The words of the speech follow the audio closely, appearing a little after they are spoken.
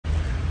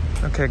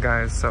Okay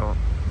guys, so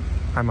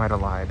I might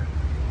have lied.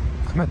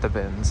 I'm at the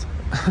bins.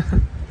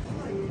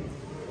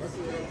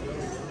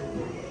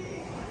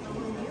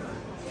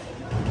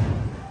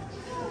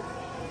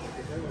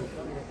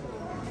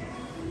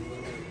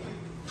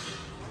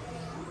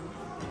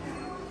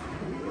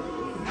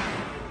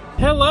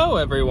 Hello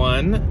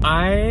everyone!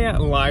 I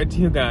lied to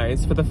you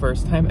guys for the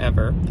first time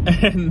ever,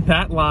 and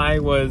that lie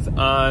was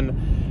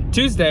on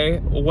Tuesday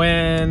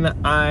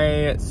when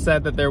I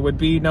said that there would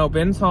be no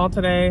bins haul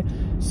today,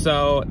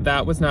 so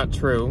that was not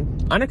true.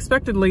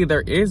 Unexpectedly,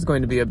 there is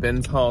going to be a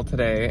bins haul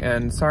today,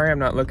 and sorry I'm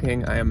not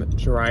looking, I am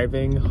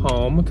driving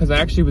home because I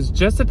actually was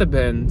just at the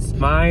bins.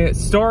 My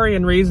story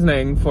and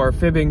reasoning for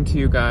fibbing to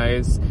you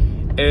guys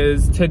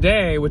is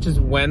today, which is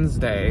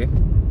Wednesday,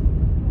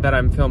 that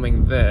I'm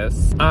filming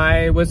this.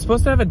 I was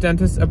supposed to have a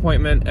dentist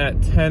appointment at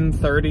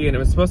 10:30 and it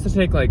was supposed to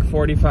take like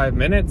 45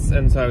 minutes,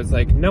 and so I was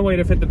like, no way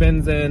to fit the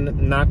bins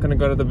in, not gonna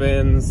go to the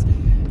bins.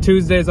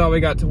 Tuesday's all we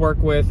got to work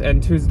with,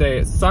 and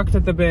Tuesday sucked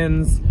at the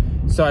bins,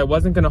 so I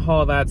wasn't gonna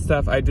haul that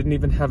stuff. I didn't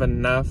even have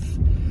enough.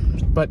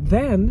 But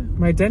then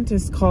my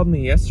dentist called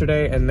me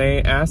yesterday and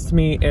they asked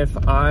me if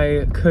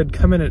I could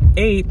come in at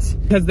 8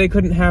 because they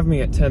couldn't have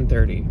me at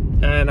 10:30.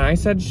 And I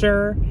said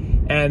sure,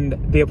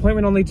 and the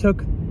appointment only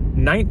took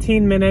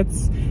 19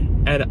 minutes,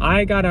 and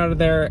I got out of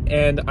there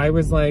and I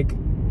was like,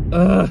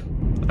 ugh,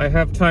 I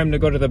have time to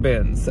go to the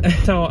bins.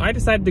 So I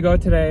decided to go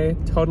today.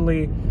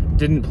 Totally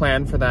didn't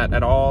plan for that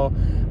at all,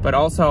 but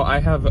also I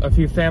have a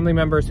few family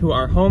members who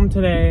are home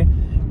today,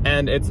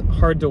 and it's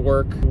hard to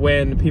work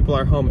when people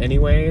are home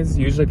anyways.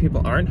 Usually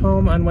people aren't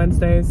home on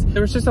Wednesdays.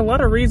 There was just a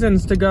lot of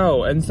reasons to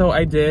go, and so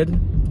I did,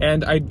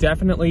 and I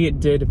definitely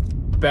did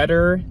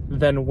better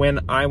than when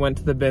I went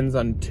to the bins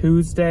on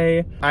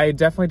Tuesday. I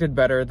definitely did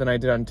better than I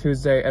did on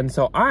Tuesday, and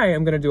so I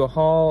am gonna do a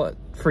haul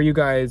for you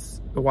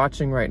guys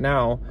watching right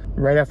now,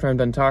 right after I'm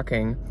done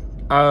talking,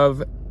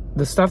 of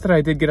the stuff that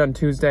I did get on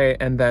Tuesday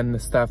and then the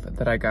stuff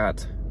that I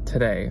got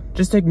today.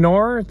 Just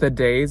ignore the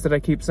days that I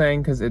keep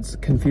saying because it's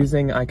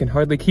confusing. I can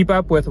hardly keep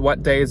up with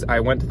what days I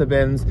went to the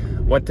bins,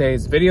 what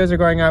days videos are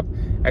going up,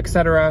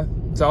 etc.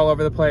 It's all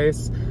over the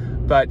place.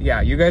 But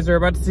yeah, you guys are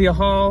about to see a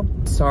haul.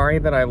 Sorry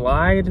that I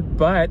lied,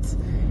 but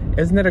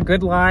isn't it a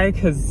good lie?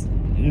 Because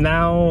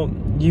now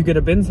you get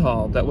a bins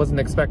haul that wasn't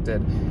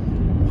expected.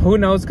 Who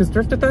knows? Because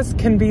Thrift with us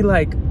can be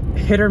like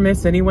hit or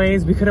miss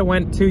anyways. We could have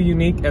went too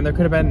unique and there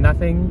could have been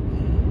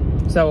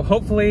nothing. So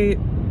hopefully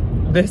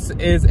this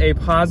is a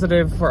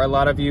positive for a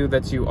lot of you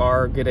that you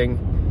are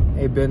getting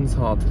a bins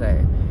haul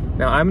today.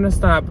 Now I'm gonna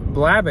stop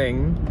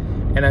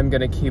blabbing and I'm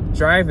gonna keep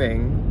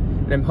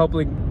driving, and I'm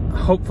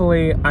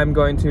hopefully I'm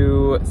going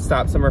to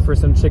stop somewhere for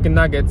some chicken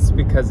nuggets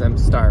because I'm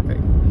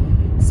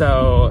starving.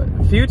 So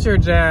future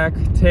Jack,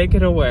 take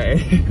it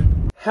away.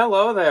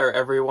 Hello there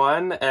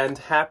everyone, and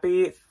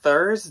happy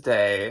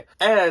Thursday.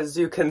 As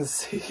you can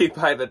see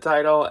by the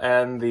title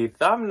and the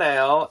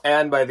thumbnail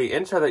and by the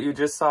intro that you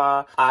just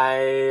saw,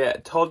 I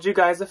told you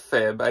guys a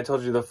fib. I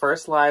told you the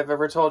first lie I've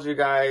ever told you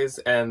guys,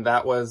 and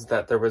that was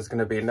that there was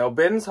gonna be no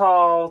bins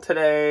haul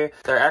today.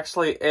 There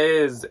actually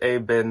is a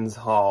bins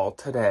haul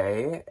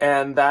today,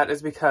 and that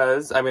is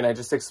because, I mean, I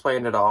just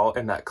explained it all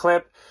in that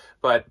clip.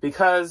 But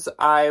because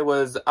I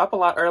was up a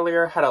lot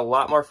earlier, had a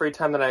lot more free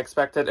time than I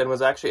expected, and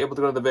was actually able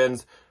to go to the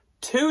bins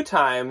 2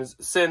 times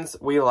since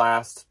we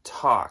last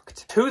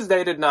talked.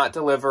 Tuesday did not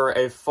deliver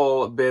a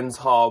full bins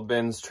haul,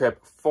 bins trip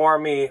for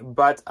me,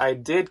 but I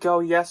did go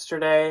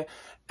yesterday,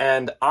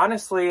 and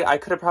honestly, I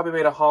could have probably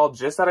made a haul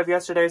just out of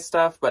yesterday's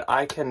stuff, but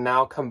I can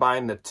now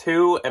combine the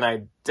two, and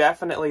I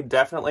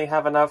definitely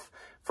have enough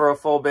for a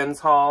full bins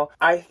haul.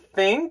 I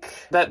think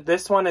that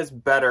this one is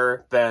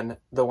better than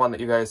the one that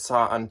you guys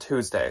saw on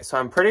Tuesday. So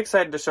I'm pretty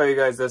excited to show you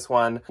guys this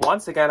one.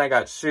 Once again, I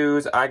got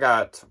shoes, I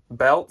got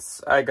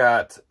belts, I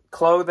got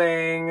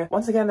clothing.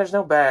 Once again, there's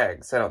no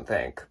bags, I don't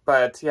think.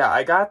 But yeah,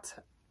 I got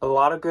a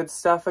lot of good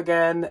stuff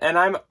again, and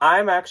I'm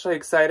actually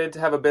excited to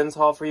have a bins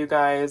haul for you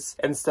guys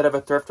instead of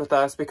a Thrift with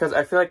us, because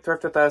I feel like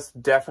Thrift with us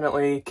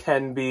definitely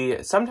can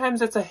be,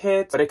 sometimes it's a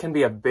hit, but it can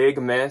be a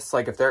big miss.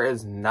 Like if there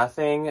is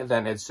nothing,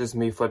 then it's just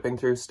me flipping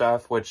through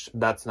stuff, which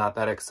that's not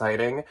that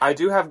exciting. I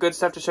do have good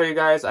stuff to show you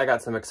guys. I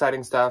got some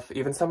exciting stuff,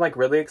 even some like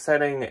really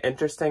exciting,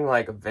 interesting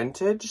like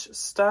vintage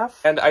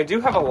stuff. And I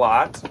do have a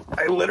lot.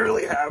 I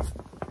literally have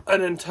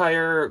an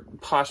entire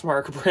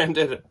Poshmark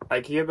branded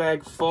IKEA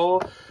bag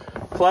full,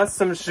 plus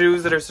some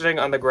shoes that are sitting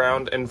on the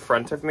ground in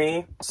front of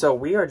me. So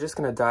we are just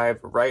gonna dive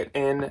right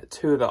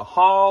into the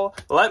haul.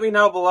 Let me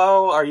know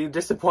below, are you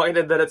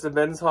disappointed that it's a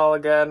bins haul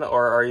again,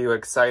 or are you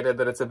excited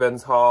that it's a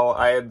bins haul?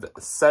 I had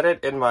said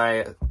it in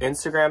my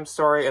Instagram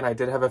story, and I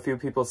did have a few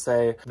people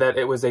say that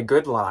it was a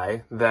good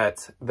lie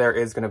that there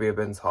is gonna be a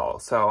bins haul.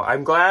 So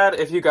I'm glad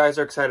if you guys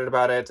are excited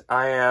about it.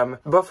 I am.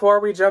 Before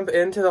we jump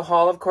into the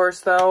haul, of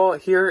course, though,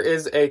 here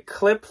is a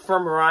clip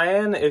from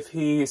Ryan, if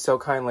he so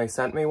kindly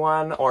sent me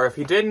one, or if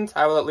he didn't,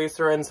 I will at least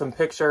throw in some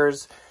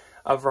pictures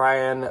of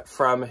Ryan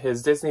from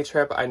his Disney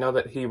trip. I know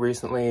that he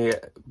recently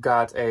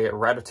got a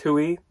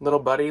Ratatouille little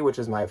buddy, which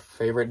is my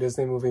favorite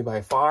Disney movie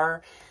by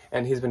far,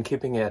 and he's been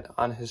keeping it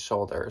on his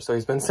shoulder. So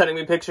he's been sending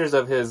me pictures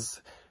of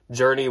his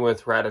journey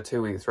with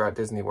Ratatouille throughout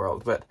Disney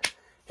World. But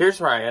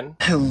here's Ryan.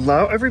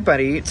 Hello,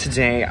 everybody.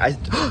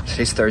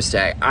 Today's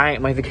Thursday.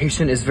 My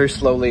vacation is very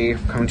slowly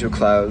coming to a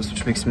close,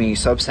 which makes me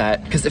so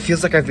upset because it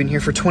feels like I've been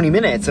here for 20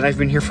 minutes and I've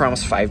been here for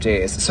almost 5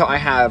 days. So I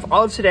have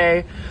all of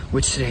today,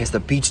 which today is the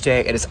beach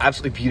day. It is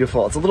absolutely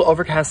beautiful. It's a little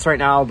overcast right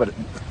now, but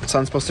the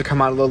sun's supposed to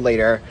come out a little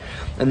later.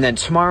 And then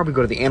tomorrow we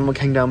go to the Animal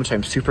Kingdom, which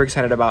I'm super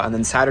excited about. And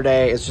then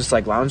Saturday is just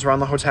like lounge around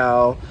the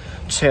hotel,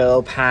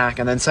 chill, pack.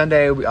 And then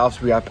Sunday I'll have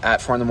to be up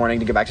at 4 in the morning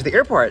to get back to the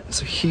airport.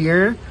 So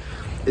here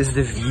is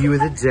the view of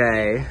the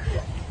day.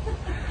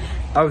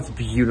 Oh, it's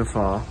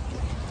beautiful.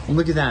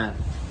 Look at that.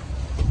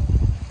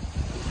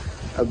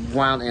 A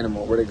wild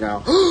animal, where'd it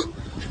go?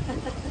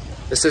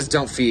 It says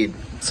don't feed,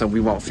 so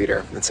we won't feed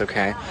her, it's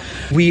okay.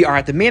 We are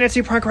at the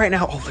Manatee Park right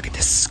now. Oh, look at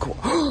this school.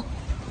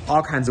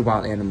 All kinds of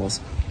wild animals.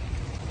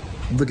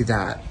 Look at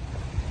that.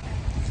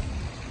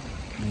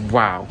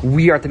 Wow.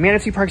 We are at the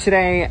Manatee Park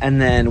today,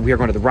 and then we are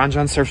going to the Ron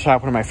Jon Surf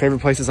Shop, one of my favorite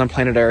places on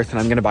planet Earth, and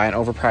I'm gonna buy an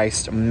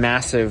overpriced,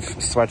 massive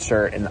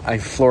sweatshirt in a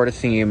Florida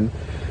theme,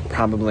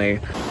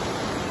 probably.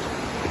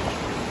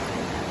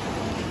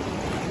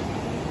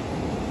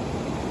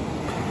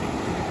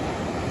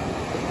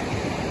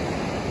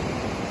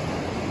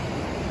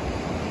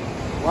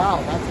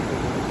 Wow, that's a good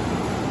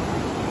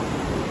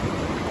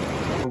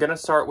one. I'm gonna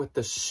start with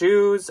the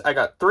shoes. I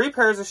got 3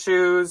 pairs of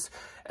shoes,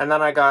 and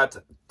then I got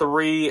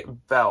 3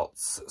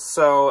 belts.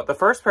 So the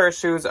first pair of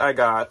shoes I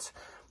got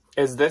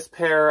is this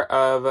pair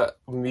of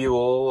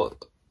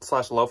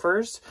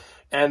mule/loafers.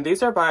 And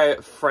these are by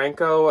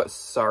Franco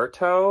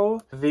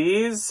Sarto.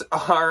 These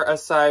are a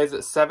size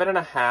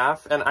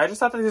 7.5, and I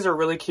just thought that these are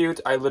really cute.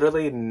 I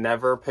literally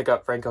never pick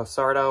up Franco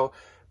Sarto,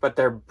 but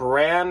they're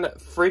brand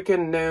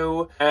freaking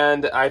new,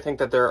 and I think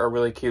that they're a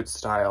really cute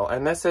style.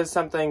 And this is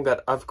something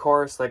that, of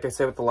course, like I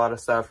say with a lot of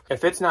stuff,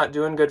 if it's not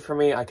doing good for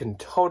me, I can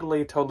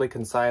totally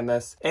consign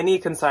this. Any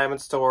consignment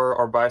store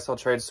or buy-sell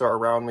trade store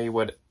around me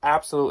would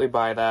absolutely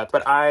buy that,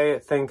 but I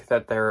think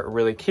that they're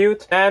really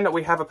cute. Then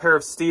we have a pair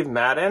of Steve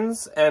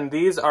Maddens, and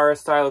these are a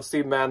style of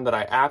Steve Madden that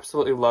I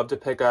absolutely love to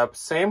pick up.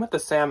 Same with the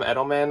Sam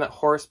Edelman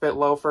horsebit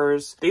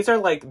loafers. These are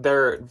like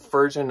their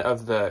version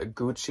of the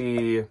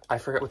Gucci, I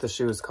forget what the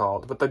shoe is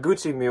called, but the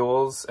Gucci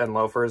mules and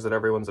loafers that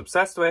everyone's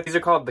obsessed with. These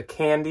are called the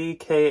Candy,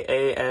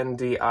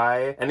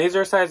 K-A-N-D-I, and these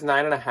are size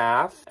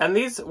 9.5. And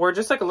these were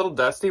just like a little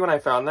dusty when I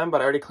found them,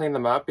 but I already cleaned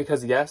them up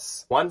because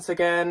yes, once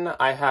again,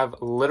 I have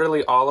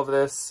literally all of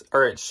this,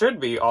 or it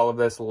should be all of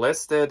this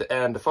listed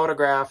and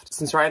photographed.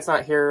 Since Ryan's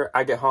not here,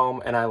 I get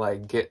home and I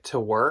like get to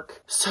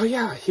work. So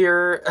yeah,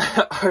 here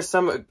are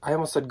some, I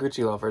almost said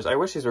Gucci loafers. I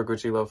wish these were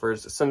Gucci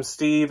loafers. Some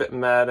Steve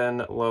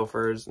Madden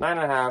loafers,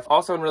 9.5,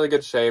 also in really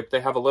good shape.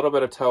 They have a little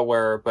bit of toe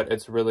wear, but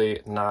it's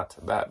really not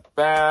that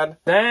bad.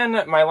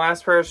 Then my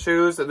last pair of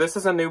shoes, this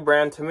is a new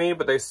brand to me,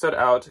 but they stood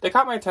out. They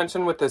caught my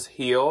attention with this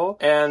heel,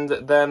 and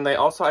then they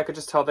also, I could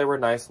just tell they were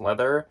nice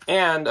leather.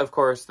 And of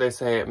course they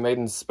say made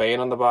in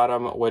Spain on the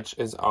bottom, which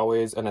is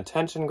always an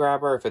attention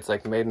grabber if it's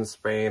like made in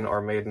Spain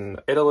or made in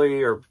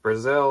Italy or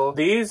Brazil.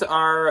 These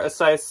are a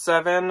size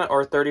 7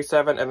 or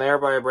 37, and they are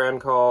by a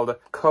brand called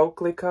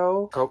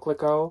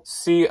Coquelicot,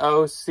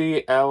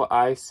 C-O-C-L-I-C-O,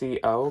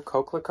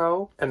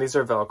 Coquelicot, and these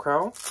are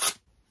Velcro.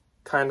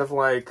 Kind of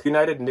like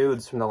United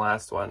Nudes from the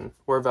last one,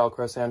 were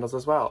Velcro sandals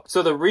as well.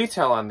 So the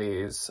retail on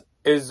these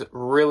is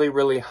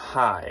really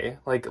high,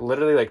 like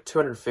literally like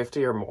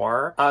 250 or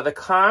more. The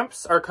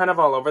comps are kind of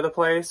all over the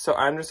place, so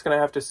I'm just gonna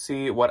have to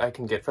see what I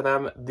can get for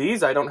them.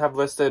 These I don't have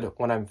listed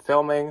when I'm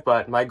filming,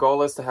 but my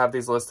goal is to have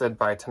these listed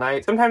by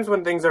tonight. Sometimes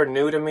when things are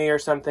new to me or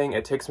something,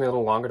 it takes me a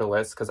little longer to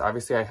list because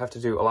obviously I have to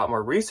do a lot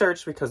more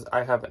research because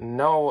I have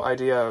no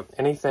idea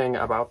anything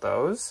about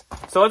those.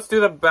 So let's do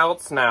the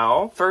belts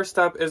now. First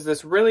up is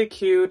this really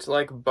cute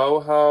like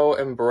boho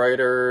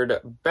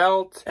embroidered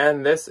belt,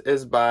 and this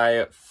is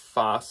by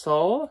Fossil.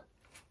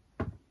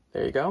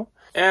 There you go.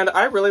 And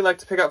I really like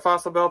to pick up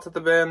Fossil belts at the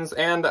bins,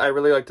 and I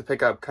really like to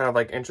pick up kind of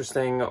like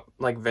interesting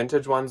like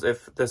vintage ones.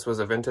 If this was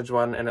a vintage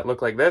one and it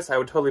looked like this, I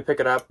would totally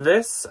pick it up.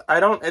 This,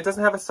 it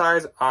doesn't have a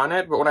size on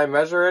it, but when I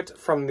measure it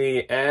from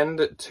the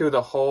end to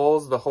the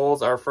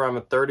holes are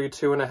from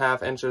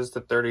 32.5 inches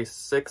to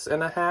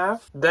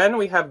 36.5. Then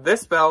we have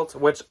this belt,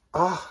 which,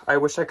 I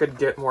wish I could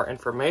get more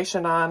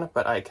information on,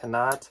 but I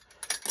cannot.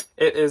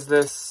 It is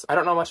this, I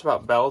don't know much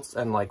about belts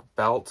and like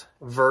belt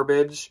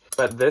verbiage,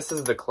 but this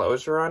is the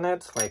closure on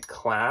it, like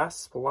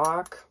clasp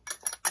lock,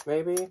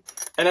 maybe.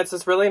 And it's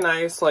this really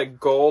nice like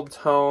gold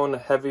tone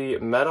heavy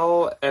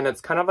metal, and it's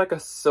kind of like a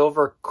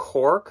silver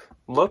cork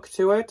look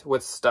to it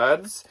with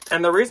studs.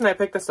 And the reason I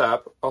picked this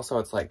up, also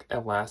it's like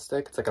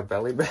elastic, it's like a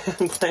belly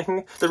band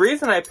thing. The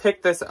reason I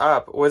picked this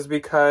up was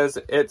because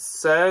it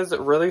says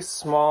really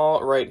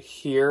small right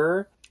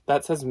here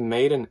that says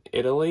made in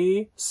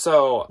Italy.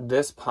 So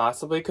this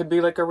possibly could be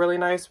like a really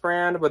nice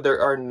brand, but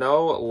there are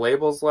no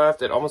labels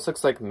left. It almost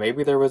looks like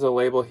maybe there was a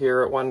label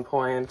here at one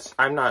point.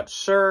 I'm not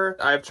sure.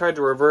 I've tried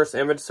to reverse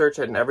image search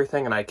it and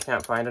everything, and I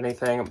can't find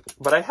anything,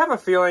 but I have a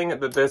feeling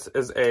that this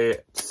is a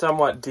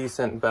somewhat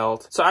decent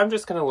belt. So I'm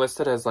just gonna list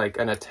it as like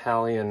an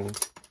Italian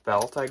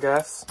belt, I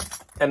guess.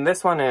 And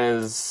this one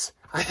is,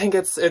 I think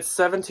it's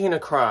 17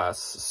 across,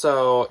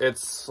 so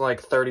it's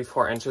like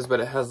 34 inches, but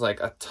it has like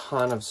a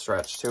ton of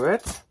stretch to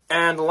it.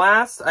 And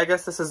last, I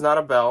guess this is not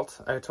a belt.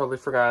 I totally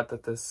forgot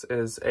that this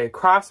is a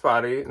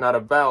crossbody, not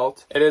a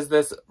belt. It is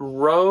this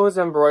rose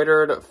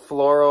embroidered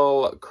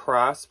floral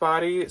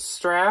crossbody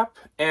strap,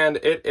 and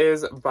it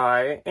is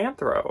by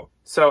Anthro.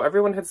 So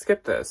everyone had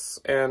skipped this,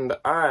 and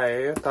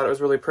I thought it was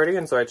really pretty,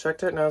 and so I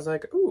checked it, and I was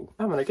like, ooh,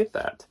 I'm gonna get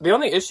that. The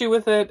only issue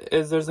with it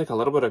is there's like a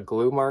little bit of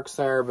glue marks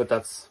there, but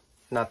that's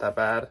not that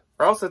bad.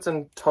 Or else it's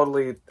in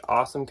totally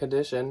awesome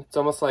condition. It's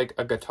almost like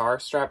a guitar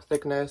strap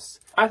thickness.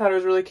 I thought it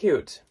was really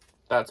cute.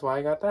 That's why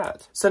I got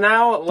that. So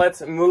now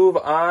let's move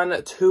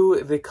on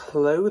to the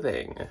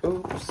clothing.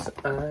 Oops,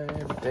 I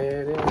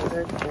did it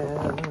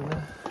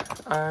again.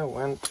 I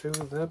went to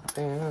the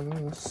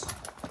bins.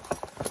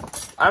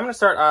 I'm gonna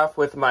start off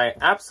with my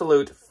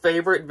absolute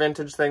favorite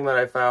vintage thing that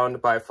I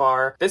found by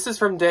far. This is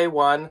from day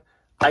one.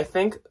 I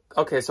think,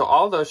 okay, so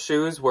all those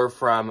shoes were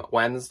from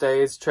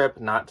Wednesday's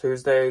trip, not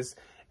Tuesday's.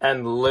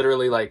 And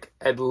literally like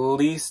at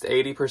least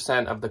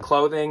 80% of the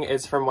clothing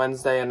is from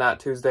Wednesday and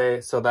not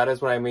Tuesday. So that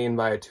is what I mean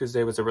by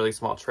Tuesday was a really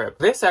small trip.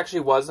 This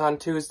actually was on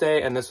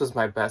Tuesday, and this was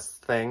my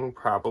best thing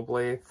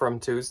probably from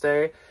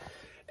Tuesday.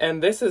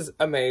 And this is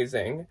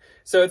amazing.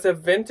 So it's a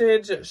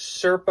vintage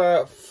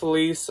Sherpa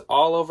fleece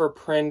all over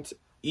print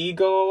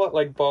eagle,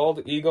 like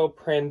bald eagle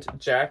print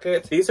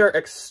jacket. These are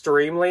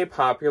extremely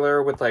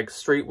popular with like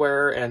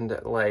streetwear and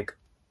like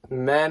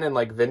men and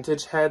like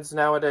vintage heads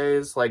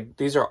nowadays. Like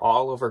these are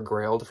all over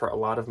Grailed for a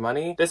lot of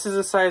money. This is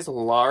a size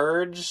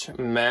large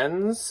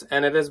men's,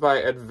 and it is by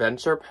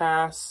Adventure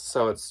Pass,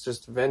 so it's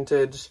just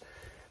vintage.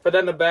 But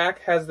then the back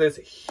has this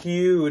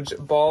huge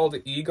bald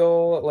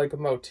eagle like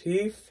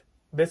motif.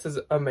 This is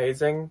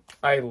amazing.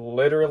 I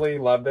literally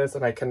love this,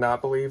 and I cannot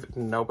believe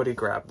nobody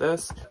grabbed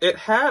this. It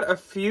had a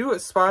few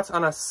spots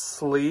on a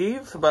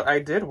sleeve, but I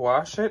did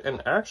wash it,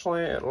 and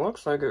actually it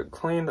looks like it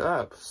cleaned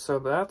up. So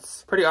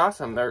that's pretty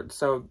awesome.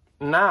 So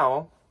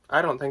now,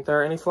 I don't think there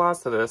are any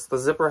flaws to this. The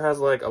zipper has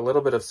like a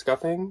little bit of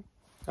scuffing.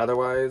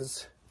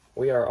 Otherwise,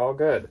 we are all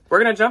good.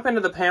 We're gonna jump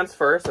into the pants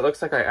first. It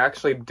looks like I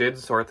actually did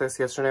sort this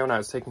yesterday when I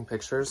was taking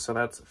pictures, so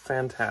that's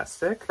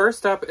fantastic.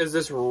 First up is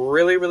this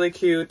really, really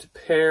cute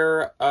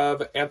pair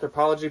of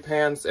Anthropologie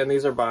pants, and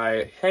these are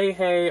by Hey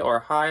Hey or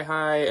Hi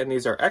Hi, and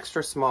these are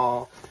extra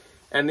small.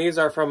 And these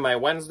are from my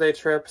Wednesday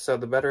trip, so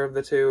the better of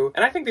the two.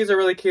 And I think these are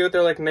really cute.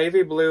 They're like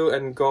navy blue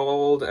and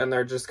gold, and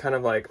they're just kind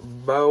of like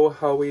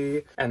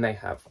boho-y. And they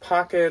have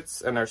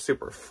pockets, and they're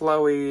super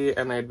flowy,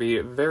 and they'd be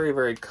very,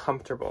 very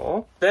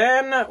comfortable.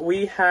 Then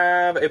we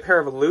have a pair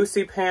of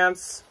Lucy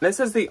pants. This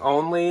is the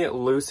only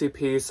Lucy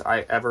piece I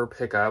ever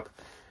pick up.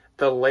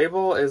 The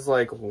label is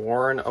like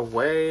worn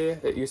away.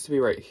 It used to be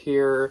right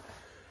here.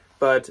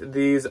 But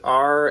these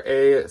are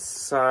a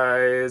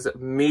size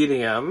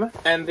medium.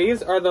 And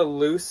these are the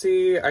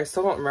Lucy, I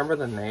still don't remember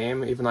the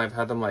name, even though I've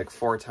had them like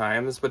 4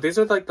 times. But these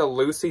are like the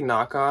Lucy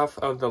knockoff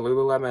of the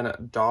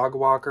Lululemon Dog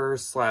Walker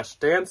 /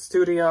 Dance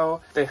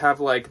Studio. They have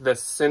like the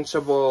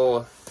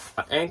cinchable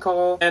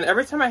ankle. And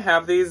every time I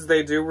have these,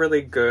 they do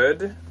really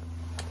good.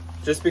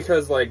 Just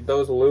because like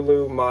those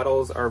Lulu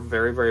models are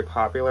very, very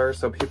popular,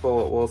 so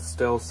people will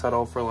still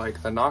settle for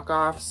like the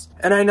knockoffs.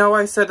 And I know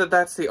I said that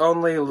that's the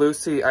only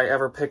Lucy I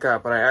ever pick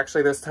up, but I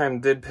actually this time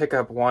did pick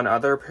up one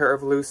other pair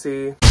of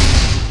Lucy.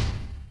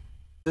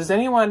 Does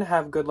anyone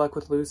have good luck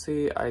with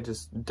Lucy? I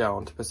just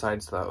don't,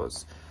 besides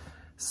those.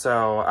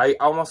 So I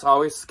almost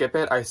always skip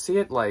it. I see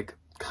it like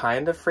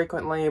kind of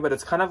frequently, but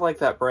it's kind of like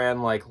that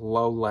brand like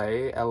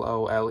Lole,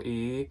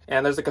 L-O-L-E.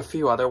 And there's like a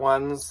few other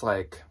ones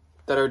like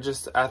that are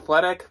just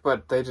athletic,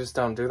 but they just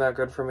don't do that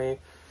good for me.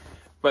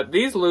 But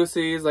these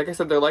Lucy's, like I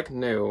said, they're like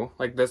new.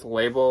 Like this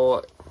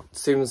label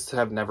seems to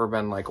have never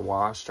been like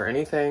washed or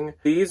anything.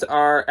 These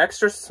are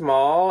extra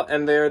small,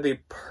 and they're the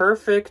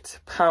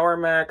perfect Power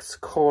Max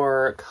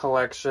Core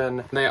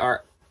collection. They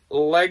are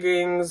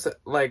leggings,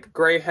 like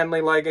gray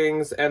Henley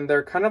leggings, and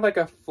they're kind of like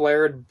a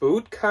flared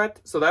boot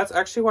cut. So that's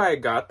actually why I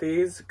got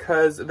these,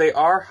 because they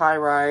are high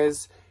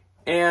rise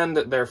and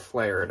they're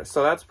flared.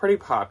 So that's pretty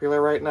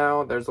popular right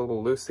now. There's a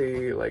little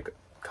Lucy like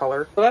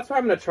color. So that's why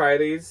I'm gonna try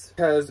these,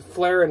 because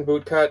flare and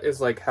boot cut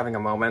is like having a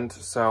moment.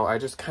 So I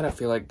just kind of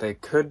feel like they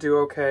could do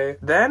okay.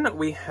 Then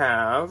we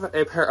have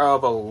a pair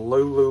of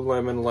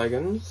Lululemon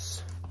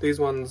leggings. These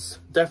ones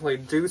definitely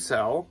do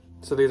sell.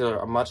 So these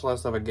are much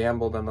less of a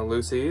gamble than the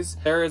Lucy's.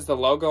 There is the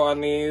logo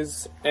on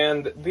these,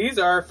 and these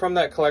are from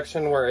that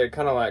collection where it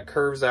kind of like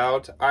curves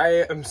out.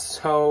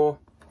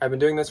 I've been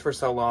doing this for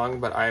so long,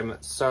 but I'm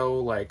so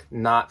like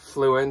not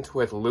fluent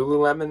with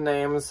Lululemon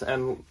names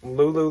and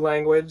Lulu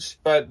language.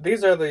 But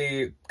these are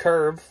the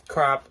curve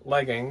crop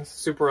leggings,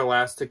 super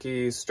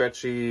elasticy,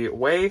 stretchy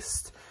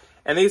waist.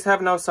 And these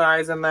have no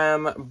size in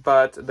them,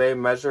 but they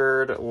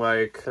measured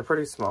like, they're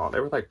pretty small. They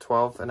were like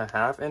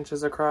 12.5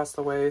 inches across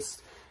the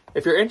waist.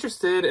 If you're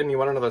interested and you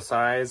want to know the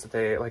size,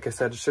 they, like I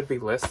said, should be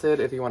listed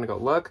if you want to go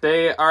look.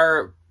 They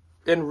are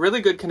in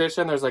really good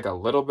condition. There's like a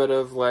little bit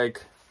of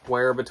like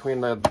wear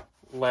between the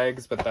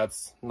legs, but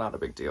that's not a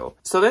big deal.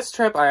 So this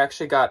trip, I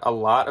actually got a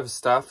lot of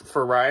stuff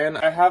for Ryan.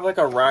 I have like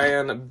a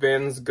Ryan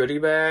Bins goodie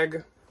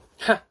bag.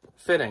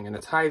 Fitting, and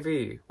it's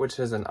Hy-Vee, which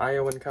is an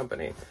Iowan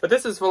company. But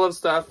this is full of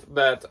stuff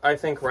that I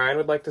think Ryan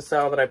would like to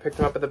sell that I picked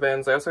him up at the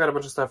bins. I also got a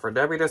bunch of stuff for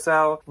Debbie to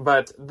sell,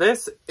 but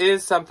this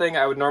is something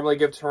I would normally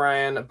give to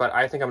Ryan, but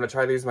I think I'm gonna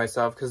try these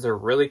myself because they're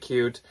really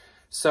cute.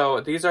 So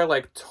these are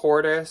like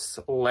tortoise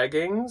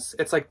leggings.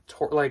 It's like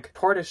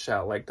tortoise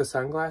shell, like the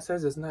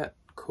sunglasses. Isn't that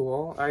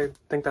cool? I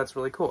think that's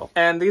really cool.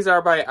 And these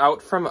are by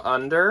Out From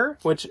Under,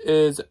 which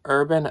is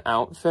Urban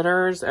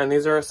Outfitters, and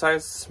these are a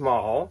size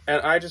small.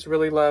 And I just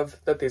really love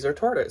that these are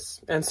tortoise,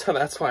 and so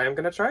that's why I'm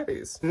gonna try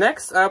these.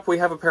 Next up, we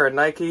have a pair of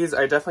Nikes.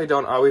 I definitely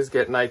don't always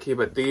get Nike,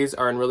 but these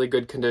are in really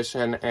good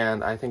condition,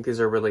 and I think these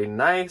are really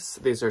nice.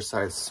 These are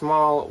size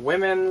small,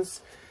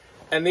 women's,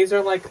 and these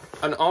are like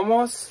an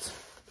almost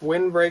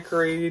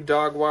windbreakery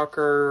dog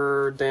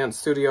walker dance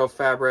studio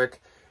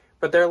fabric,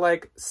 but they're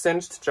like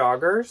cinched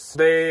joggers.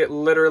 They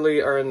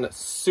literally are in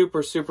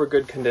super, super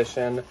good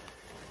condition.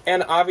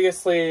 And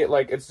obviously,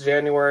 like, it's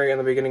January and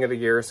the beginning of the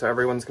year, so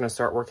everyone's gonna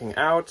start working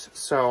out.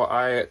 So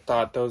I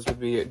thought those would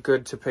be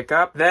good to pick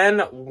up. Then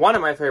one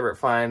of my favorite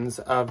finds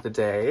of the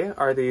day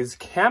are these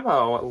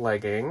camo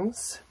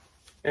leggings.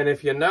 And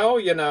if you know,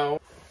 you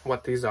know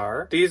what these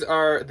are. These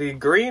are the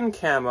green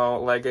camo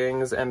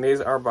leggings, and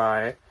these are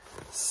by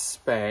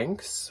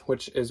Spanx,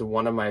 which is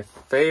one of my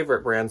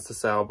favorite brands to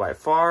sell by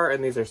far,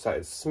 and these are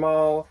size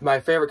small.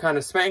 My favorite kind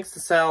of Spanx to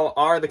sell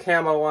are the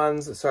camo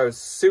ones, so I was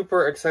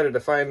super excited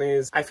to find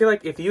these. I feel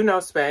like if you know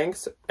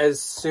Spanx,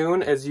 as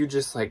soon as you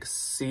just like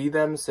see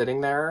them sitting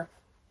there,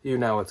 you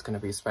know it's gonna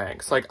be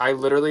Spanx. Like, I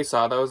literally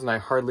saw those and I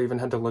hardly even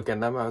had to look in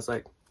them. I was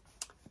like,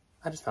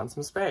 I just found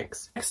some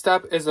Spanx. Next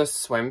up is a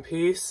swim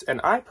piece, and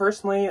I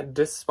personally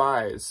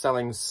despise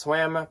selling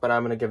swim, but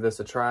I'm gonna give this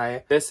a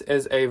try. This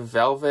is a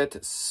velvet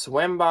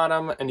swim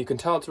bottom, and you can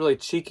tell it's really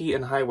cheeky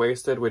and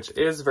high-waisted, which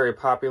is very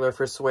popular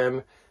for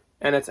swim.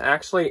 And it's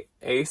actually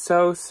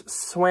ASOS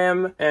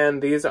swim,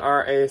 and these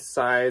are a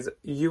size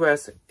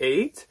US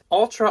 8.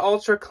 Ultra,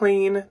 ultra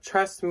clean.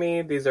 Trust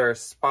me, these are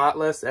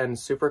spotless and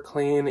super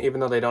clean, even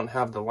though they don't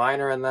have the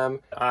liner in them.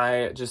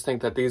 I just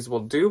think that these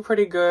will do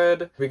pretty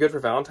good. Be good for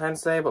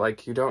Valentine's Day, but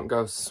like, you don't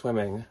go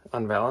swimming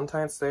on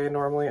Valentine's Day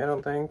normally, I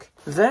don't think.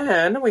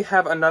 Then we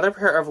have another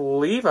pair of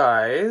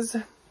Levi's.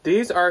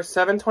 These are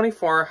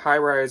 724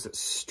 high-rise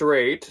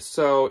straight,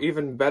 so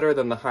even better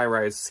than the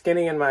high-rise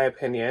skinny in my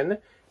opinion.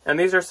 And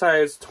these are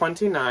size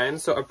 29,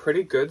 so a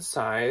pretty good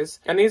size.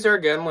 And these are,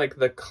 again, like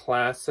the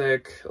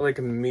classic, like,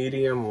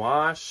 medium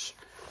wash.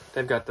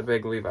 They've got the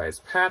big Levi's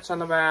patch on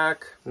the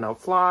back, no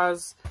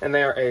flaws. And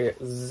they are a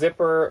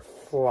zipper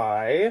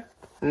fly.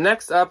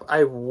 Next up,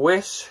 I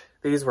wish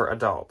these were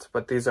adult,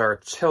 but these are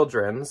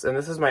children's. And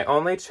this is my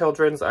only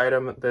children's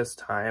item this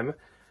time.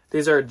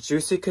 These are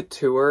Juicy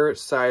Couture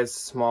size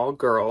small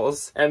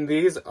girls, and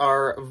these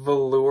are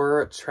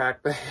velour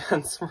track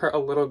pants for a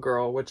little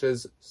girl, which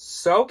is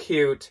so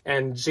cute.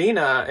 And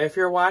Gina, if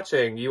you're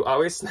watching, you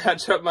always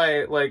snatch up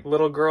my like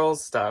little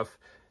girls stuff.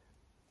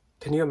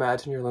 Can you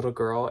imagine your little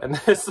girl in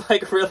this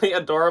like really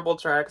adorable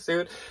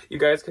tracksuit? You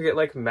guys could get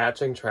like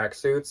matching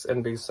tracksuits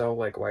and be so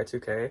like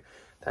Y2K.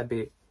 That'd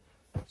be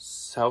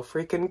so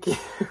freaking cute.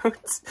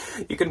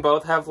 You can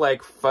both have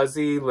like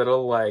fuzzy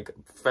little like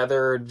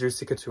feather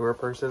Juicy Couture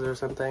purses or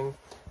something.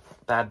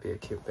 That'd be a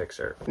cute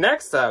picture.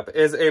 Next up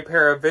is a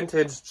pair of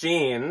vintage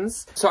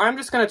jeans. So I'm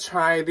just gonna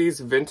try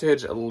these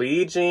vintage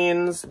Lee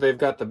jeans. They've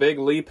got the big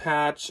Lee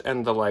patch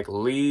and the like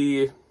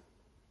Lee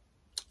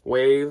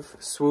wave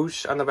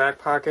swoosh on the back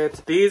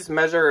pocket. These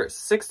measure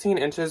 16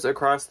 inches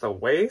across the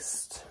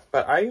waist,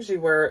 but I usually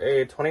wear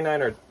a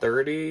 29 or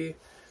 30.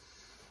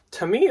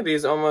 To me,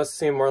 these almost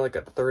seem more like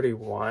a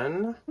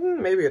 31,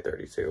 maybe a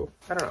 32.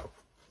 I don't know.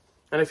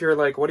 And if you're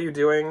like, what are you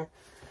doing?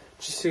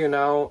 Just so you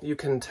know, you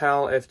can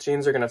tell if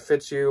jeans are gonna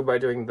fit you by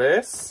doing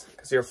this,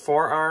 because your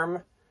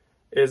forearm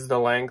is the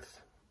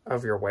length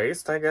of your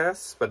waist, I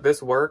guess. But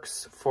this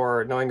works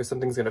for knowing if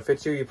something's gonna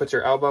fit you. You put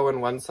your elbow in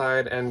one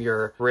side and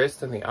your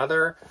wrist in the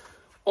other.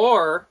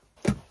 Or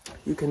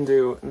you can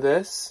do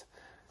this.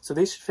 So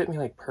these should fit me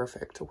like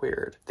perfect.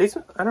 Weird. These,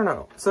 I don't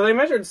know. So they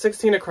measured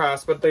 16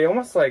 across, but they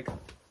almost like,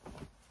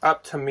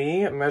 up to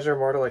me, measure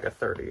more to like a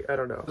 30. I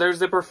don't know. They're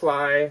zipper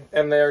fly,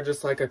 and they're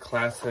just like a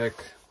classic,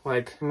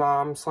 like,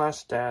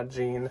 mom/dad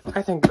jean.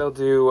 I think they'll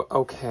do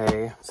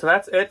okay. So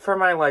that's it for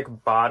my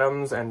like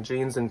bottoms and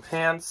jeans and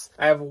pants.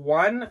 I have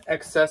one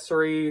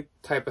accessory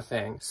type of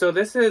thing. So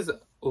this is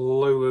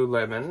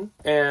Lululemon,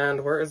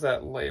 and where is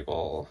that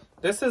label?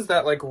 This is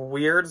that like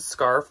weird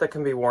scarf that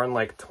can be worn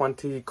like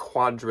 20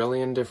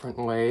 quadrillion different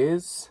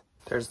ways.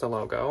 There's the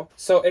logo.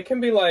 So it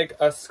can be like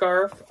a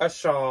scarf, a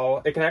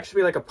shawl. It can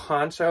actually be like a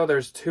poncho.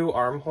 There's 2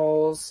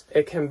 armholes.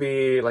 It can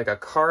be like a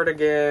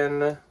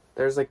cardigan.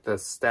 There's like the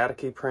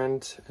staticky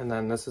print, and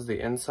then this is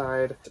the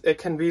inside. It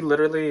can be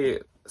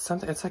literally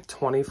something, it's like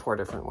 24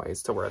 different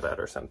ways to wear that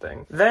or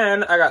something.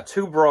 Then I got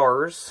 2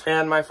 bras,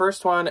 and my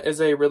first one is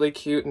a really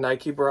cute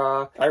Nike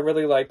bra. I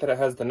really like that it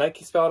has the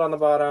Nike spelled on the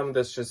bottom.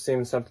 This just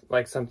seems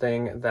like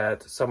something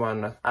that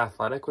someone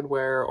athletic would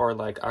wear, or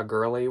like a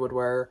girly would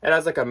wear. It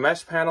has like a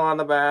mesh panel on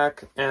the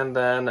back, and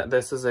then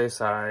this is a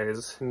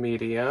size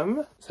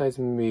medium.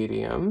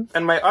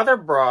 And my other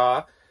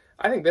bra,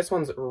 I think this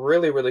one's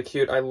really, really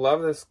cute. I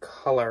love this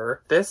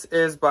color. This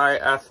is by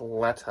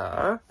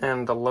Athleta,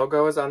 and the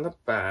logo is on the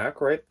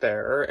back right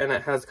there, and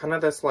it has kind of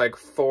this like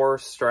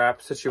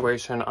 4-strap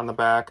situation on the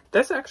back.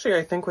 This actually,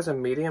 I think, was a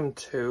medium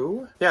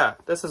too. Yeah,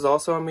 this is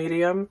also a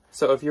medium.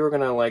 So if you were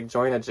gonna like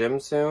join a gym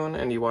soon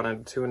and you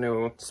wanted 2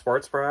 new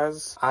sports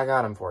bras, I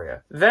got them for you.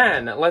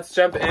 Then let's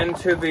jump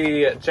into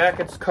the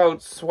jackets,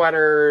 coats,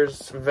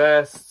 sweaters,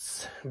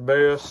 vests,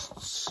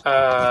 boosts,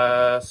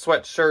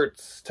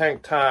 sweatshirts,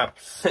 tank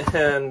tops,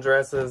 and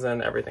dresses,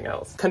 and everything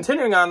else.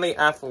 Continuing on the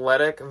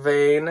athletic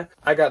vein,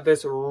 I got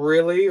this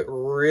really,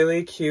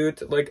 really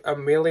cute, like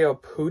Emilio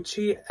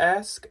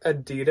Pucci-esque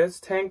Adidas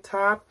tank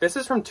top. This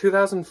is from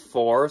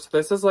 2004, so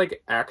this is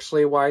like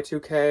actually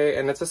Y2K,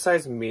 and it's a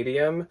size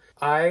medium.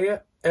 I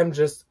am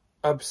just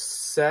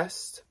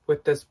obsessed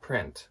with this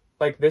print.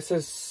 Like, this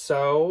is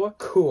so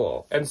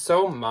cool and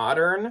so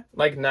modern.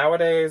 Like,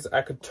 nowadays,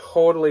 I could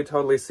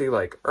totally see,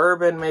 like,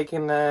 Urban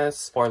making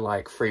this, or,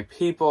 like, Free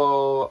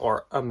People,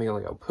 or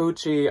Emilio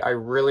Pucci. I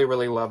really,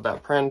 really love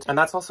that print. And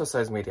that's also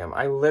size medium.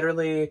 I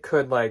literally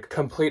could, like,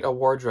 complete a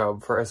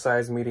wardrobe for a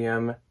size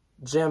medium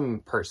gym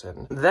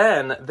person.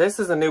 Then this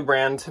is a new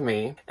brand to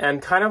me,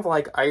 and kind of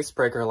like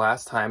Icebreaker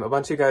last time, a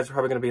bunch of you guys are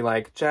probably gonna be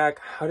like, Jack,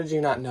 how did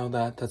you not know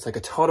that? That's like a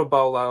total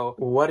bolo.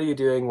 What are you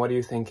doing? What are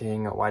you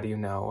thinking? Why do you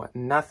know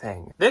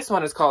nothing? This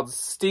one is called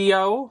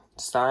Stio.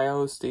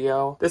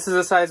 This is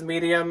a size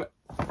medium.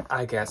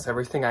 I guess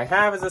everything I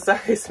have is a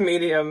size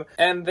medium.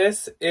 And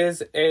this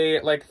is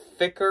a like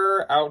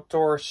thicker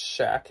outdoor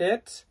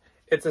shacket.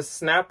 It's a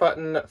snap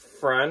button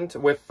front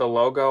with the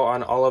logo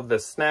on all of the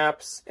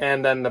snaps,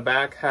 and then the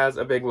back has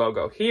a big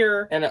logo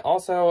here, and it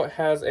also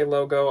has a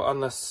logo on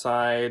the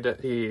side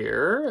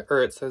here,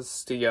 or it says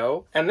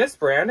Stio. And this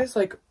brand is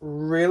like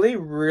really,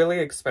 really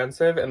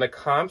expensive, and the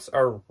comps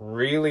are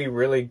really,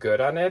 really good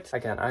on it.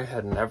 Again, I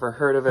had never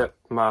heard of it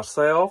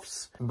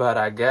myself, but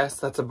I guess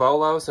that's a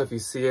bolo, so if you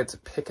see it,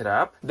 pick it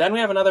up. Then we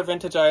have another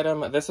vintage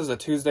item. This is a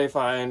Tuesday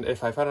find.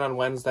 If I found it on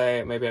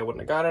Wednesday, maybe I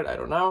wouldn't have got it, I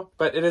don't know.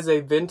 But it is a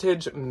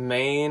vintage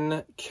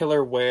Maine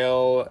killer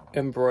whale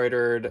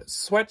embroidered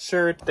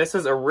sweatshirt. This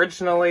is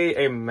originally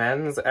a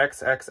men's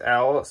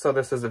XXL, so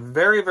this is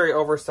very, very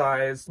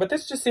oversized. But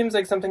this just seems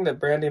like something that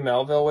Brandy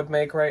Melville would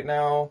make right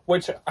now,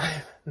 which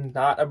I'm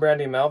not a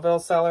Brandy Melville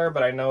seller,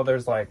 but I know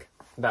there's like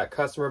that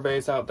customer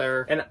base out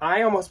there. And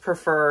I almost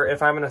prefer,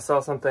 if I'm going to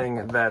sell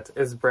something that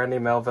is Brandy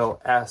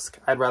Melville-esque,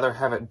 I'd rather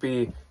have it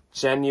be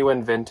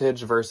genuine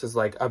vintage versus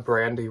like a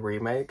Brandy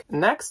remake.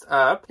 Next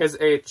up is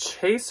a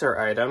Chaser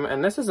item,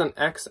 and this is an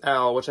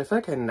XL, which I feel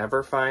like I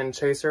never find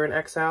Chaser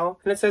in XL,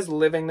 and it says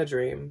Living the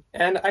Dream.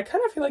 And I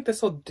kind of feel like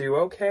this will do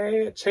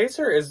okay.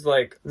 Chaser is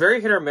like very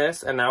hit or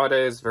miss, and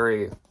nowadays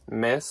very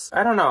miss.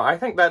 I don't know. I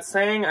think that's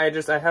saying I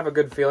have a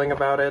good feeling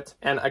about it.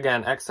 And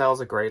again, XL is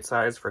a great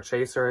size for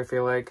Chaser, I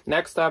feel like.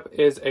 Next up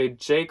is a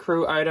J.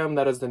 Crew item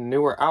that is the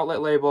newer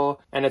outlet label,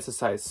 and it's a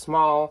size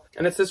small.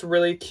 And it's this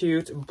really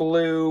cute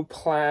blue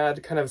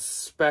plaid kind of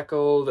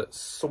speckled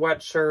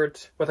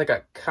sweatshirt with like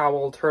a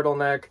cowl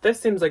turtleneck. This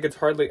seems like it's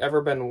hardly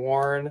ever been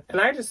worn, and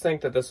I just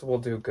think that this will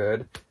do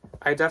good.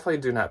 I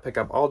definitely do not pick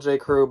up all J.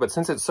 Crew, but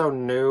since it's so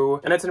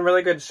new and it's in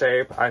really good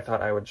shape, I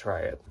thought I would try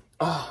it.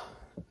 Oh.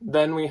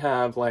 Then we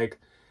have, like,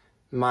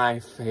 my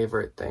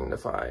favorite thing to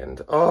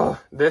find. Oh,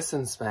 this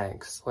and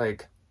Spanx.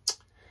 Like,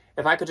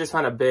 if I could just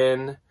find a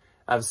bin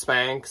of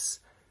Spanx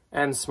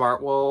and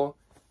Smartwool,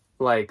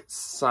 like,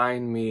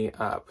 sign me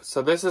up.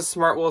 So this is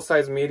Smartwool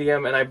size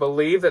medium, and I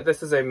believe that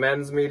this is a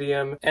men's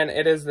medium, and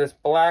it is this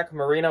black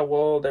merino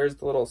wool. There's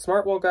the little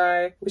Smartwool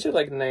guy. We should,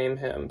 like, name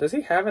him. Does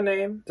he have a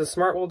name? Does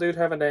Smartwool dude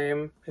have a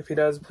name? If he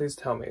does, please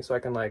tell me so I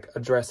can, like,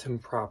 address him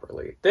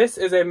properly. This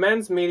is a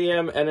men's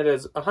medium, and it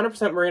is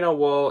 100% merino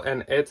wool,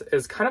 and it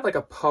is kind of like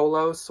a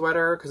polo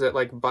sweater because it,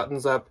 like,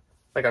 buttons up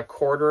like a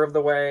quarter of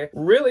the way.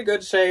 Really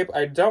good shape.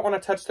 I don't want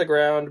to touch the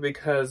ground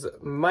because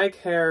Mike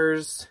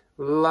hairs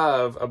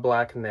love a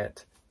black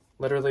knit.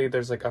 Literally,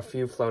 there's like a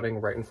few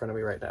floating right in front of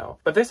me right now.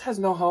 But this has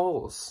no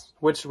holes,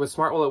 which with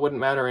Smartwool it wouldn't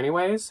matter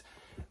anyways.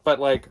 But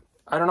like,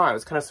 I don't know, I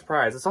was kind of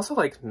surprised. It's also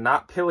like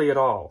not pilly at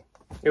all.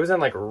 It was in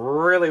like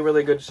really,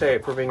 really good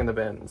shape for being in the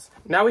bins.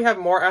 Now we have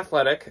more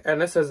athletic, and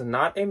this is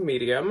not a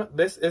medium.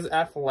 This is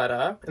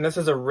Athleta, and this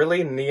is a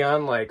really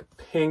neon like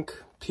pink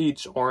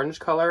peach orange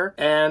color,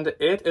 and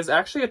it is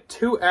actually a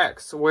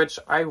 2X, which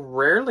I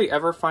rarely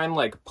ever find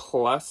like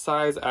plus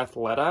size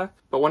Athleta,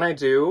 but when I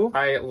do,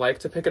 I like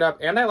to pick it up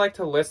and I like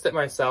to list it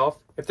myself.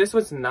 If this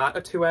was not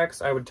a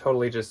 2X, I would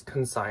totally just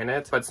consign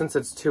it, but since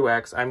it's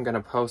 2X, I'm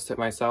gonna post it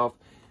myself.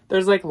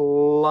 There's like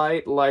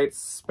light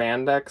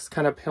spandex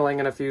kind of pilling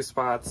in a few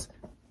spots,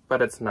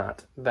 but it's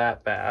not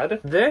that bad.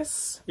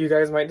 This, you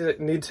guys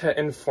might need to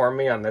inform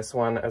me on this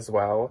one as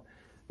well.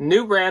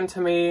 New brand to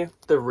me.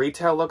 The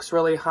retail looks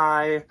really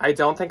high. I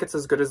don't think it's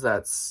as good as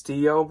that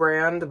Stio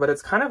brand, but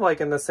it's kind of like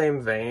in the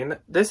same vein.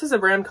 This is a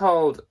brand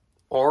called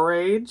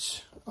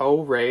Orage,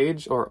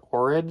 or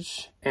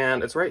Orage,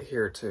 and it's right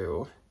here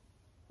too.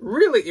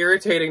 Really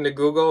irritating to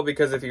Google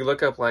because if you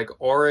look up like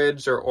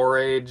Orage or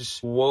Orage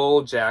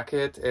wool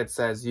jacket, it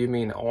says you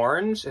mean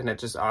orange, and it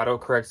just auto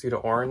corrects you to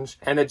orange,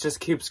 and it just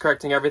keeps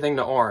correcting everything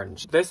to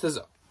orange. This is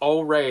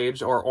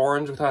Orage, or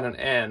orange without an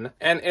N,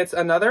 and it's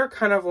another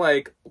kind of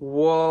like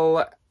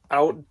wool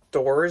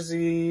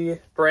outdoorsy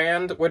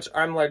brand, which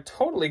I'm like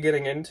totally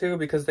getting into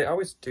because they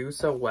always do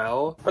so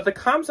well. But the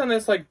comps on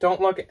this like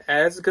don't look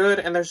as good,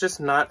 and there's just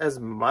not as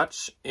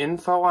much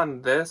info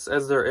on this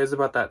as there is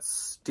about that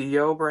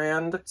Stio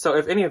brand. So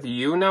if any of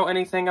you know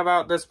anything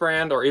about this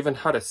brand or even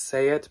how to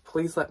say it,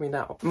 please let me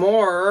know.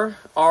 More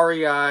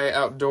REI,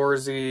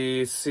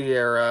 outdoorsy,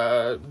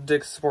 Sierra,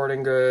 Dick's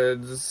Sporting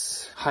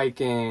Goods,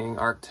 hiking,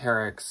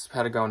 Arc'teryx,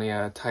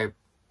 Patagonia type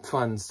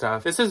fun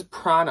stuff. This is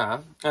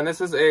Prana, and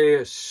this is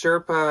a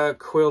Sherpa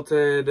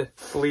quilted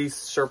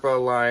fleece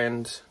Sherpa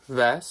lined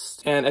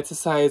vest, and it's a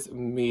size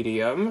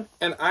medium.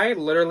 And I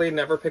literally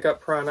never pick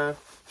up Prana.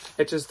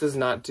 It just does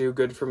not do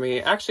good for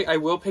me. Actually, I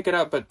will pick it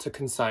up, but to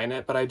consign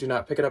it, but I do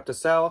not pick it up to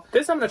sell.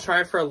 This I'm gonna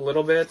try for a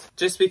little bit,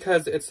 just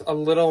because it's a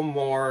little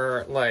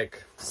more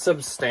like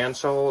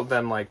substantial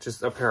than like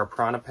just a pair of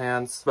Prana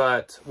pants,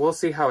 but we'll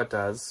see how it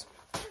does.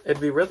 It'd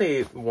be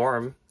really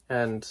warm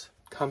and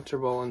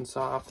comfortable and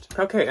soft.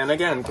 Okay, and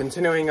again,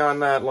 continuing on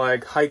that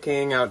like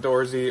hiking,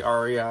 outdoorsy,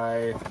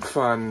 REI,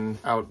 fun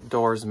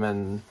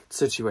outdoorsman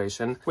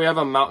situation, we have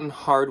a Mountain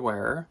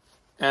Hardwear,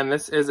 and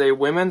this is a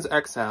women's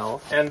XL,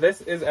 and this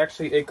is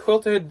actually a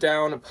quilted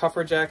down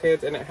puffer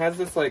jacket, and it has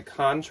this like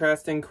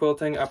contrasting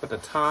quilting up at the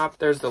top.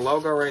 There's the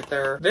logo right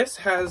there. This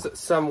has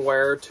some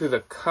wear to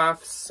the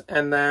cuffs,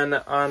 and then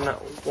on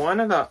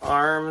one of the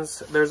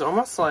arms, there's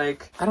almost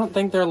like, I don't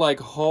think they're like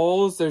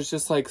holes, there's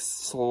just like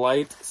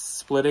slight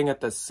splitting at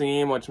the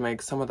seam, which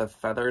makes some of the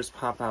feathers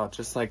pop out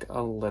just like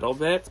a little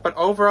bit. But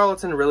overall,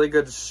 it's in really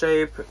good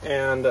shape,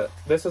 and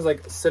this is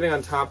like sitting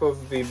on top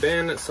of the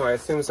bin, so I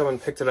assume someone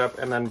picked it up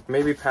and then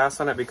maybe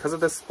passed on it because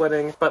of the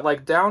splitting. But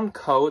like down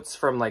coats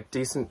from like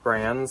decent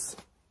brands,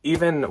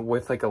 even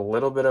with like a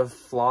little bit of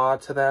flaw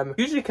to them,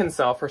 usually can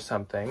sell for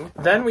something.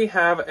 Then we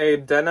have a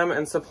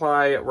Denim &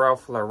 Supply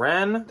Ralph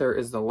Lauren. There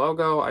is the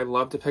logo. I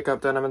love to pick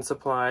up Denim &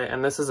 Supply,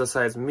 and this is a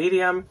size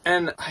medium.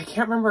 And I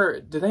can't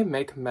remember, do they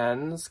make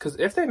men's? Because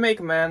if they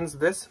make men's,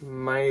 this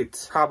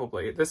might,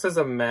 probably. This is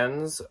a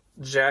men's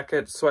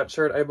jacket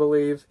sweatshirt, I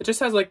believe. It just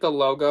has like the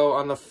logo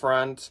on the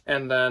front,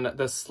 and then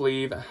the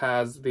sleeve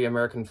has the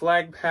American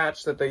flag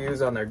patch that they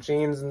use on their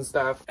jeans and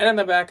stuff. And then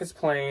the back is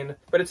plain,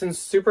 but it's in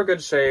super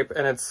good shape,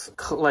 and it's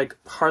like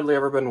hardly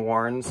ever been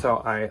worn, so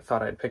I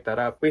thought I'd pick that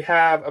up. We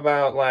have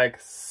about like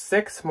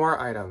 6 more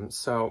items,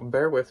 so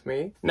bear with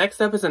me.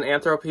 Next up is an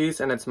Anthro piece,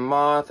 and it's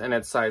moth, and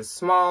it's size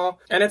small,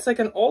 and it's like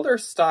an older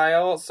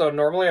style, so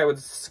normally I would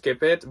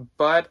skip it,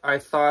 but I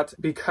thought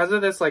because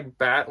of this like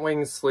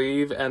batwing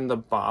sleeve and the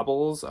bobbles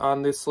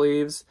on the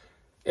sleeves,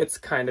 it's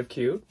kind of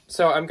cute.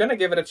 So I'm gonna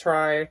give it a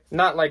try.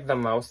 Not like the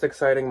most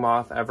exciting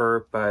moth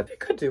ever, but it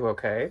could do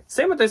okay.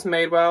 Same with this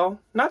Madewell.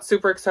 Not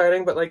super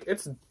exciting, but like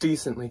it's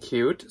decently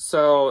cute.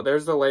 So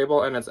there's the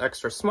label, and it's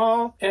extra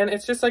small, and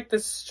it's just like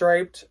this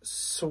striped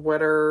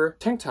sweater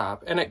tank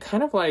top, and it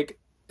kind of like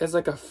is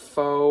like a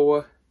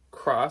faux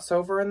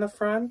crossover in the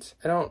front.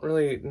 I don't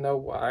really know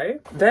why.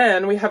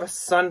 Then we have a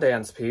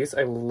Sundance piece.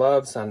 I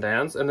love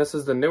Sundance, and this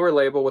is the newer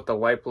label with the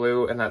light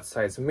blue, and that's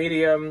size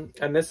medium.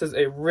 And this is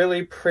a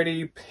really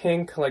pretty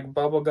pink, like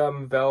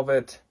bubblegum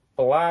velvet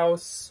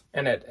blouse,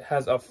 and it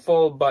has a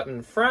full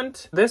button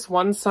front. This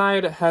one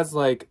side has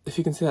like, if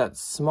you can see that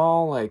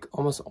small, like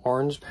almost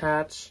orange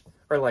patch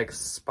or like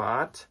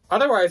spot.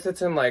 Otherwise,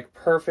 it's in like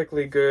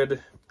perfectly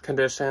good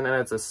condition, and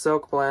it's a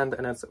silk blend,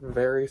 and it's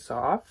very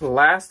soft.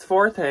 Last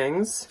 4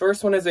 things.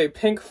 First one is a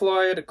Pink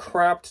Floyd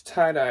cropped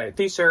tie-dye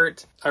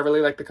t-shirt. I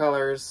really like the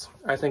colors.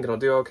 I think it'll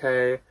do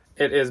okay.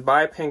 It is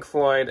by Pink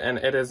Floyd, and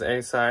it is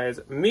a size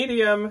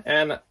medium,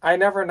 and I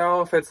never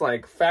know if it's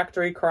like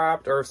factory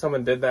cropped or if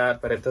someone did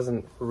that, but it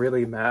doesn't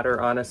really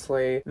matter,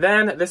 honestly.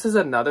 Then this is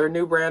another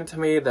new brand to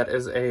me that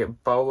is a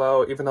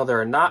bolo, even though there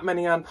are not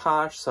many on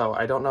Posh, so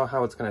I don't know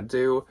how it's gonna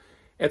do.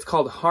 It's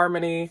called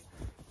Harmony,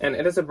 and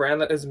it is a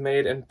brand that is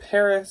made in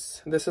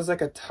Paris. This is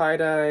like a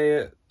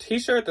tie-dye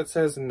t-shirt that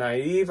says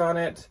Naive on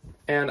it.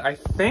 And I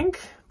think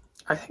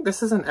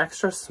this is an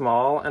extra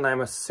small, and I'm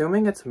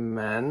assuming it's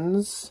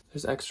men's.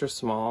 There's extra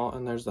small,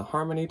 and there's the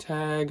Harmony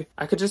tag.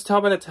 I could just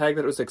tell by the tag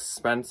that it was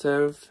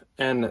expensive,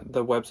 and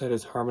the website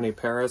is Harmony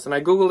Paris. And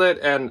I Googled it,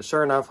 and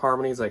sure enough,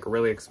 Harmony's like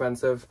really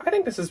expensive. I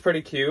think this is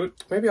pretty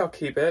cute. Maybe I'll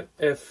keep it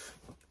if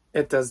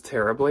it does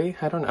terribly.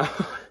 I don't know.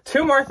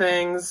 2 more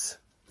things.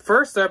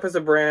 First up is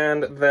a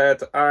brand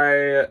that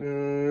I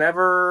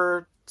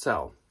never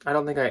sell. I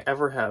don't think I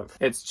ever have.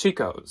 It's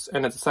Chico's,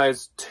 and it's a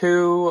size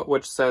 2,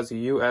 which says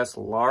US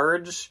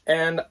large.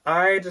 And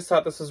I just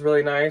thought this was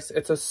really nice.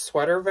 It's a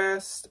sweater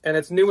vest, and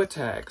it's new with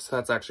tags, so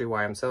that's actually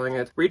why I'm selling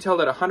it. Retailed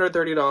at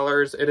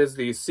 $130. It is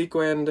the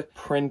sequined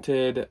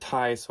printed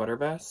tie sweater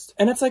vest.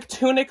 And it's like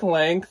tunic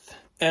length,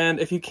 and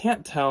if you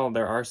can't tell,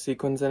 there are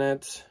sequins in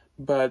it.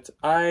 But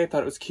I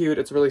thought it was cute.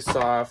 It's really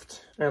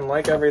soft. And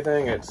like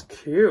everything, it's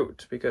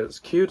cute, because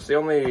cute's the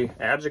only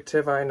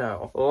adjective I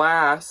know.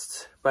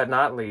 Last but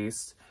not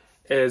least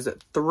is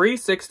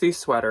 360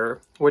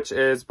 sweater, which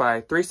is by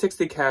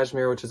 360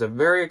 Cashmere, which is a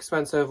very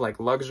expensive, like,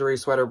 luxury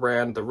sweater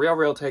brand. The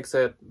Real takes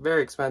it,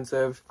 very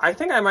expensive. I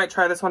think I might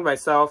try this one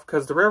myself,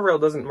 because the Real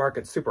doesn't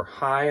market super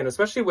high, and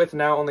especially with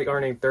now only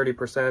earning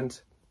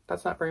 30%,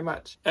 that's not very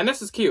much. And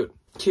this is cute.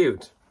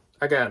 Cute.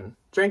 Again,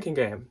 drinking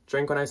game.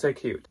 Drink when I say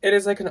cute. It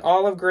is like an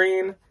olive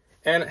green,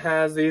 and it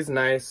has these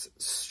nice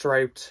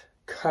striped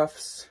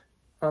cuffs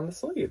on the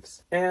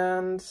sleeves.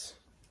 And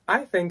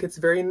I think it's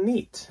very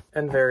neat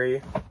and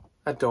very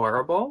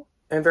adorable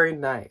and very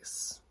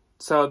nice.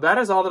 So that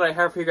is all that I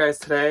have for you guys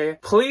today.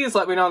 Please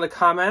let me know in the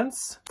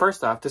comments.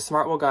 First off, does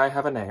Smart Wool Guy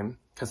have a name?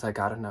 Because I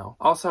gotta know.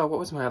 Also, what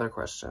was my other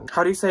question?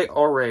 How do you say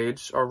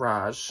orage?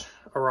 Orage?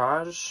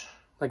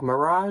 Like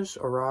mirage?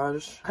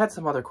 Orage? I had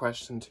some other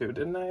question too,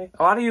 didn't I?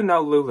 A lot of you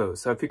know Lulu,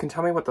 so if you can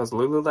tell me what those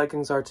Lulu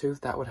leggings are too,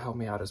 that would help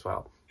me out as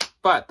well.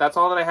 But that's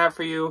all that I have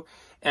for you.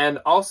 And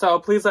also,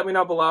 please let me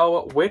know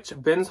below, which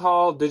bins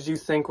haul did you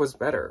think was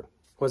better?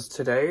 Was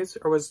today's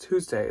or was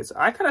Tuesday's?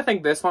 I kind of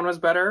think this one was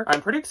better.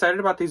 I'm pretty excited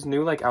about these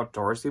new, like,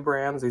 outdoorsy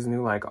brands. These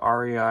new, like,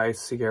 REI,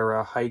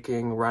 Sierra,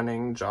 hiking,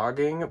 running,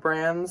 jogging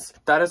brands.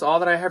 That is all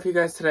that I have for you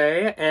guys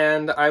today.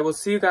 And I will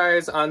see you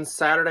guys on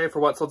Saturday for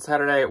What Sold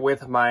Saturday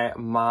with my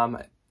mom,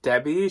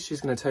 Debbie.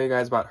 She's going to tell you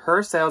guys about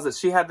her sales that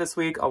she had this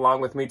week, along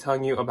with me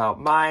telling you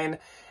about mine.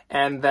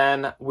 And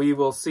then we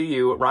will see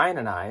you, Ryan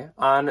and I,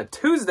 on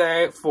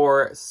Tuesday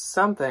for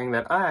something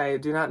that I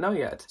do not know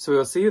yet. So we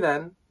will see you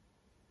then.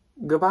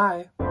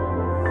 Goodbye.